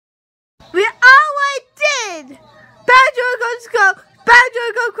did. Badger goes go.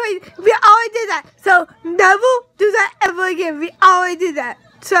 Badger go crazy. We always did that. So never do that ever again. We always did that.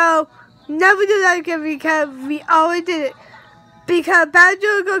 So never do that again because we always did it. Because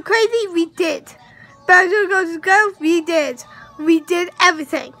Badger go crazy, we did. Badger goes go, we did. We did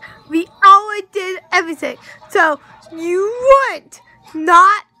everything. We always did everything. So you weren't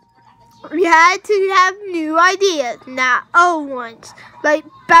not. We had to have new ideas, not old ones. Like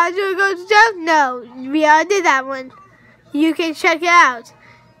Badger Goes Joe? No, we all did that one. You can check it out.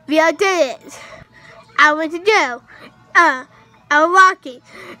 We all did it. I went to Joe. I'm walking.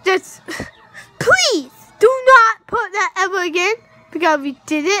 Just please do not put that ever again because we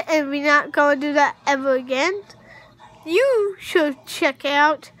did it and we're not going to do that ever again. You should check it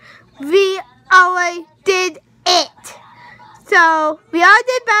out. We always did it. So, we all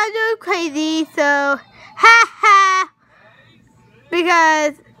did Badger Crazy, so, ha ha,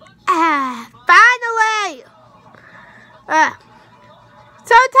 because, finally,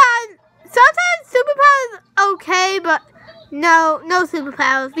 sometimes superpowers okay, but no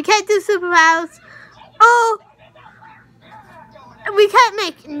superpowers. We can't do superpowers. Oh, we can't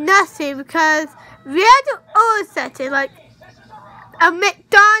make nothing because we have to order something, like a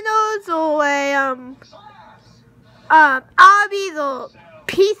McDonald's or a, Arby's or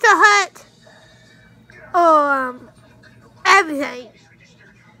Pizza Hut or everything.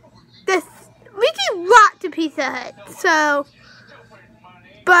 We can rock to Pizza Hut, so,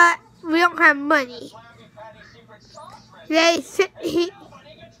 but we don't have money.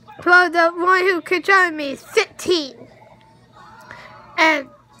 Well, the one who controlled me is 15, and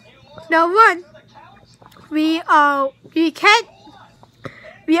no one. We all did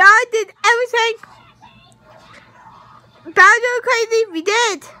everything. Badger Crazy, we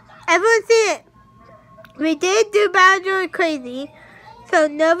did. Everyone see it. We did do Badger Crazy. So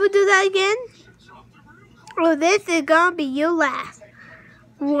never do that again. Well, this is gonna be your last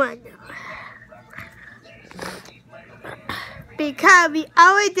one. Because we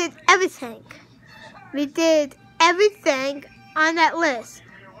always did everything. We did everything on that list.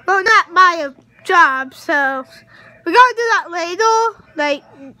 Well, not my job, so we're gonna do that later, like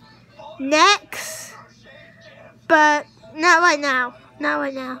next. But not right now. Not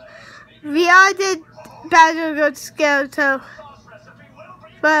right now. We all did Badger Goes Scale, so.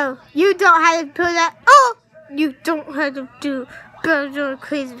 Well, you don't have to put that. Oh! You don't have to do Badger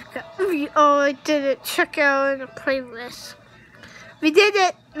Crazy because we all did it. Check it out in the playlist. We did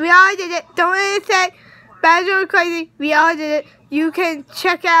it. We all did it. Don't let it say Badger Crazy. We all did it. You can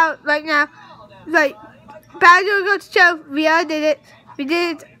check out right now. Like, Badger Goes Show. We all did it. We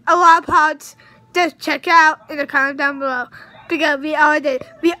did a lot of parts. Just check it out in the comments down below. Because we all did it.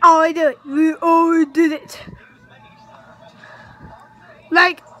 We all did it. We all did it.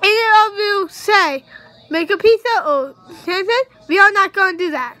 Like any of you say, make a pizza or something, we are not going to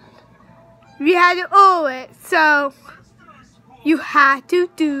do that. We had to order it. So, you had to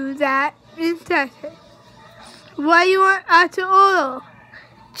do that instead. What do you want us to order?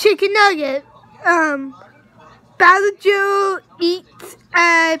 Chicken nugget. Basil Jr. eats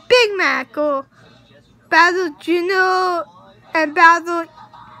a Big Mac, or Basil Jr. and Basil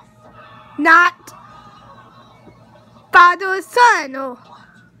not father's son, or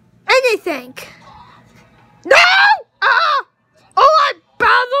anything. No! Or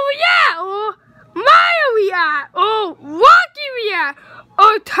Basil React, or Mario React, or Rocky React,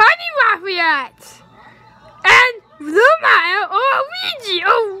 or Tiny Rock React, and Blue Mario, or Luigi,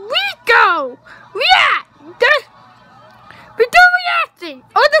 or Rico React. We do reacting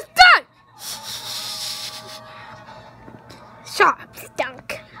on the stunt. Sharp stunk.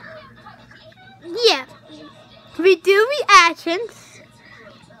 Yeah. We do reactions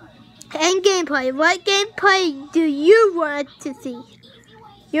and gameplay. What gameplay do you want to see?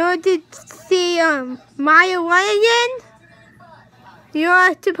 You want to see Mario 1 again? You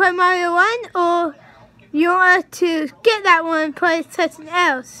want to play Mario 1, or you want to get that one and play something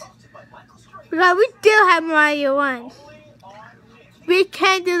else? Because we do have Mario 1. We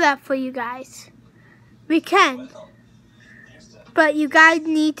can do that for you guys. We can. But you guys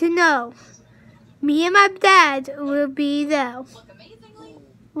need to know. Me and my dad will be there.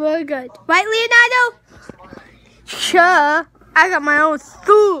 We're good. Right, Leonardo? Sure. I got my own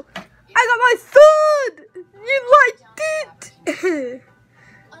sword. I got my sword! You liked it?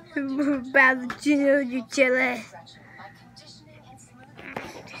 Bowser Jr., you jealous.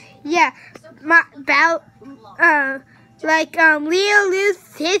 Yeah. Leo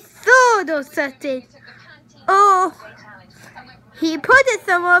loses his sword or something. Oh. He put it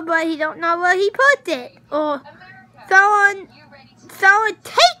somewhere, but he don't know where he put it. Or someone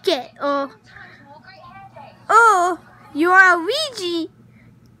take it. Or you are Luigi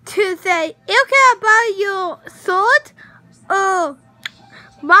to say, okay, about your sword? Oh,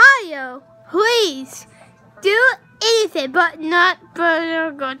 Mario, please do anything but not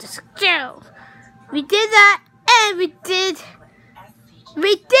burn go to skill. We did that, and we did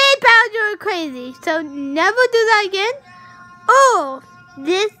Bowser crazy. So never do that again. Oh,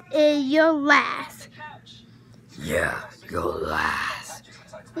 this is your last. Yeah, your last.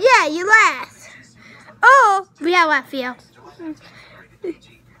 Yeah, your last. Oh, we have Raphael.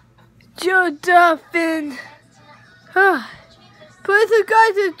 Joe Dolphin. Please, you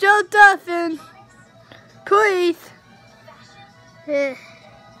guys, to Joe Dolphin. Please.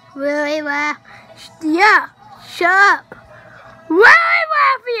 Really, Raph? Yeah, shut up. Really,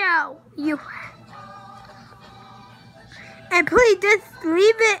 Raphael? You. And please just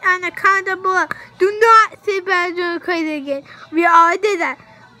leave it on the comment below. Do not say Bowser crazy again. We all did that.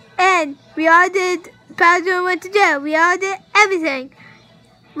 And we all did Bowser went to jail. We all did everything.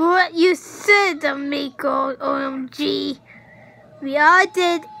 What you said, Amigo, OMG. We all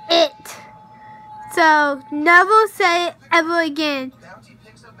did it. So never say it ever again.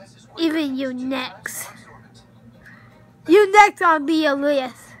 Even you next. You next on Be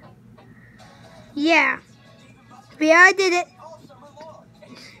Elias. Yeah. We all did it.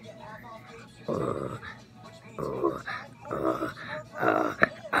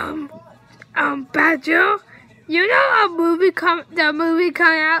 Badger, you know the movie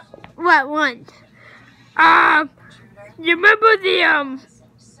coming out? What one? You remember the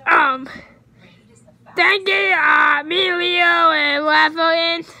thank you, me, Leo, and Raffle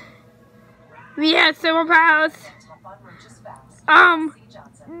in? We had superpowers.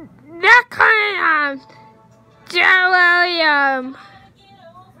 That kind of January,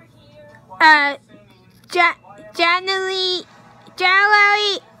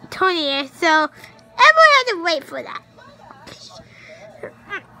 January 20th, so everyone had to wait for that.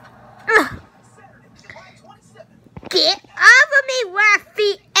 Get off of me,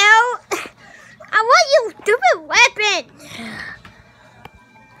 Raphael! I want your stupid weapon!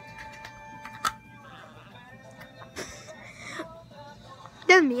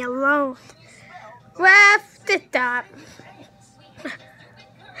 Leave me alone. Raph, to stop.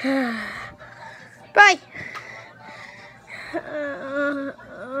 Bye.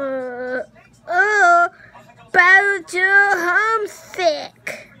 Bowser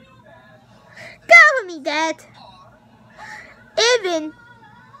homesick. Cover me, Dad. Even.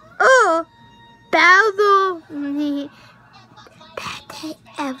 Bowser me. Bad day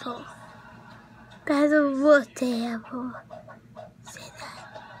ever. Bowser worst day ever. Say that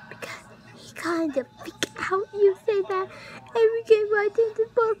because he kind of freak out. You say that, and we get right into the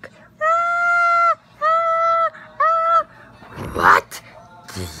book. What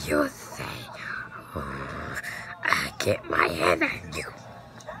do you say? I get my hand on you.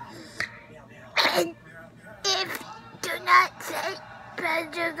 And if do not say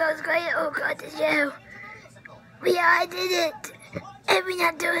Bowser goes great or go to jail, we all did it, and we're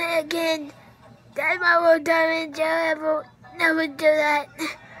not doing it again. That's why we're done in jail ever. Never do that.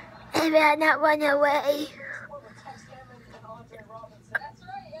 And we are not run away.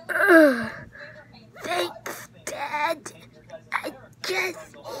 Thanks, Dad. I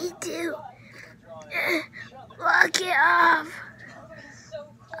just need to walk it off.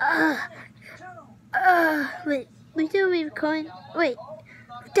 Wait, we doing recording? Wait,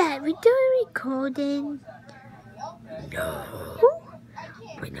 Dad, we doing recording? No,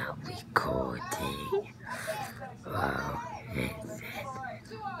 we're not recording. Well, it says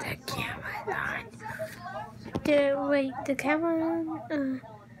the camera's on. Wait, the camera on?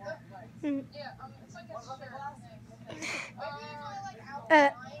 Oh,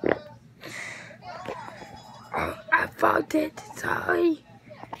 I found it. Sorry.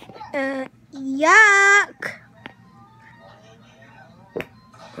 Yuck.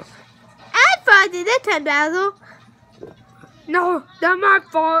 I found it this time, Basil. No, that's my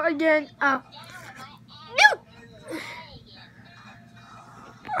fault again. No.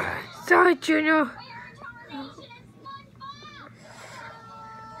 Sorry, Junior.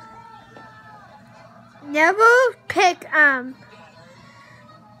 Never pick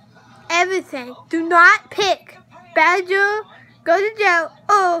everything. Do not pick Badger go to jail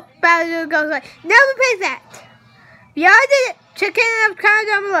or Badger goes away. Never pick that. We all did it. Check it in the comment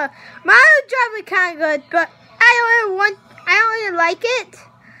down below. Mine job was kind of good, but I don't really like it.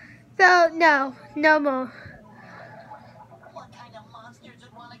 So no more.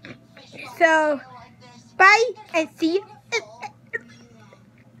 So bye and see you.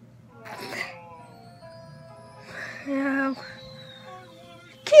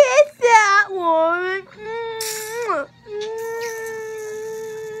 Kiss that one.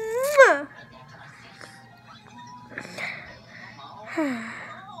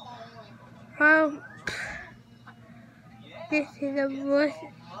 the bush.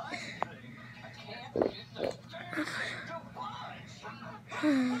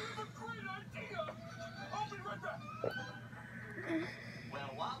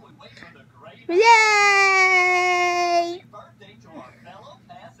 Yay!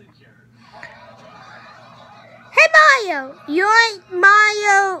 Hey Mario, you want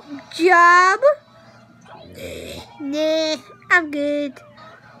Mario job? Nah, I'm good.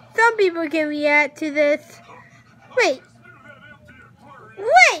 Some people can react to this. Wait.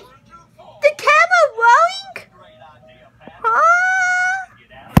 The camera rolling?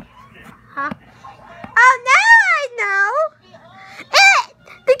 Huh? Oh, now I know.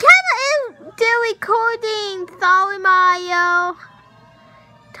 The camera is still recording. Sorry, Mario.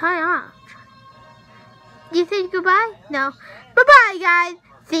 Turn off. You said goodbye? No. Bye-bye, guys.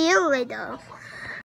 See you later.